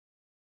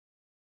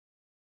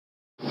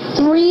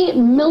3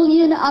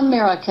 million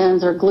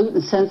Americans are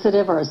gluten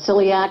sensitive or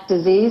celiac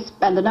disease,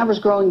 and the number's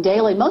growing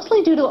daily,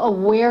 mostly due to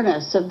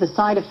awareness of the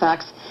side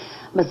effects.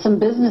 But some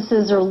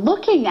businesses are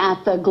looking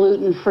at the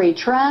gluten-free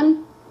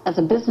trend as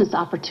a business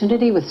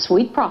opportunity with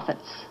sweet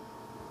profits.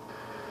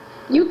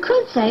 You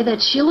could say that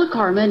Sheila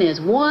Carmen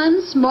is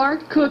one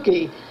smart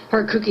cookie.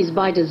 Her Cookies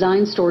by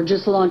Design store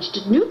just launched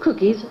new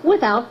cookies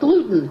without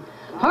gluten.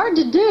 Hard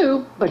to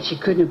do, but she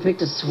couldn't have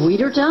picked a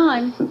sweeter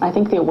time. I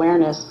think the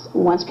awareness,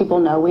 once people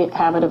know we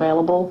have it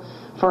available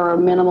for a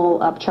minimal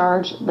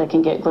upcharge, they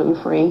can get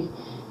gluten-free,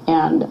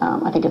 and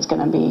I think it's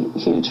going to be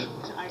huge.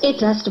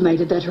 It's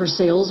estimated that her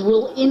sales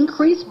will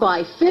increase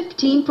by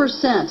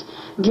 15%,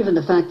 given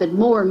the fact that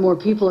more and more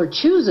people are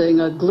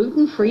choosing a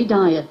gluten-free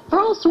diet for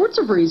all sorts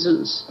of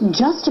reasons.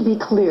 Just to be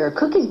clear,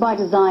 Cookies by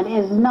Design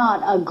is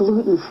not a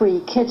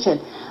gluten-free kitchen,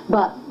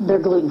 but their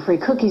gluten-free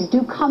cookies do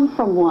come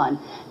from one.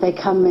 They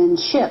come in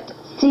shipped,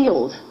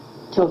 sealed,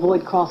 to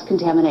avoid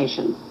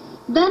cross-contamination.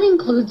 That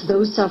includes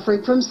those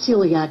suffering from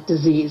celiac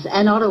disease,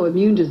 an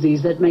autoimmune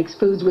disease that makes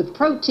foods with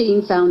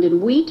protein found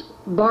in wheat,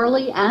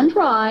 barley, and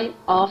rye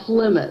off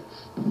limits.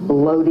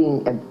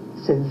 Bloating,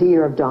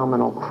 severe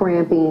abdominal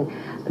cramping,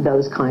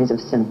 those kinds of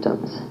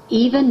symptoms.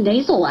 Even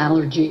nasal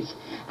allergies.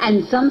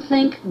 And some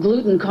think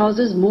gluten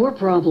causes more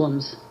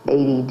problems.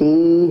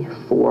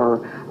 ADD,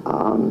 for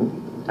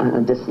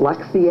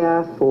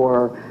dyslexia,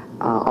 for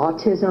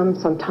autism,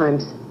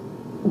 sometimes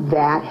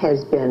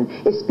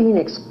it's being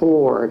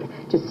explored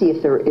to see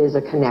if there is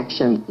a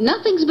connection.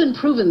 Nothing's been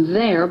proven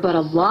there, but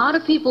a lot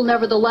of people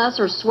nevertheless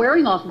are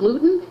swearing off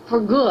gluten for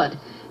good.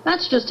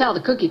 That's just how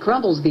the cookie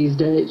crumbles these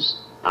days.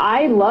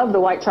 I love the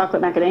white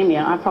chocolate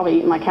macadamia. I've probably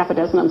eaten like half a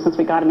dozen of them since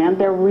we got them in.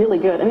 They're really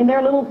good. I mean, they're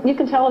a little, you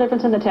can tell a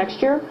difference in the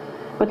texture,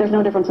 but there's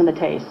no difference in the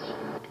taste.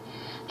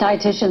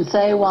 Dietitians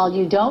say while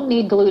you don't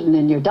need gluten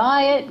in your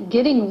diet,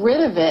 getting rid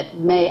of it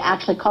may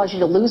actually cause you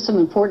to lose some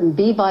important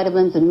B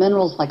vitamins and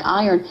minerals like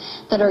iron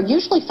that are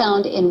usually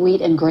found in wheat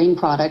and grain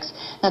products.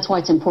 That's why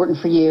it's important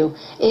for you,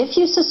 if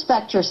you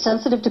suspect you're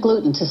sensitive to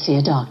gluten, to see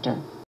a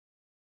doctor.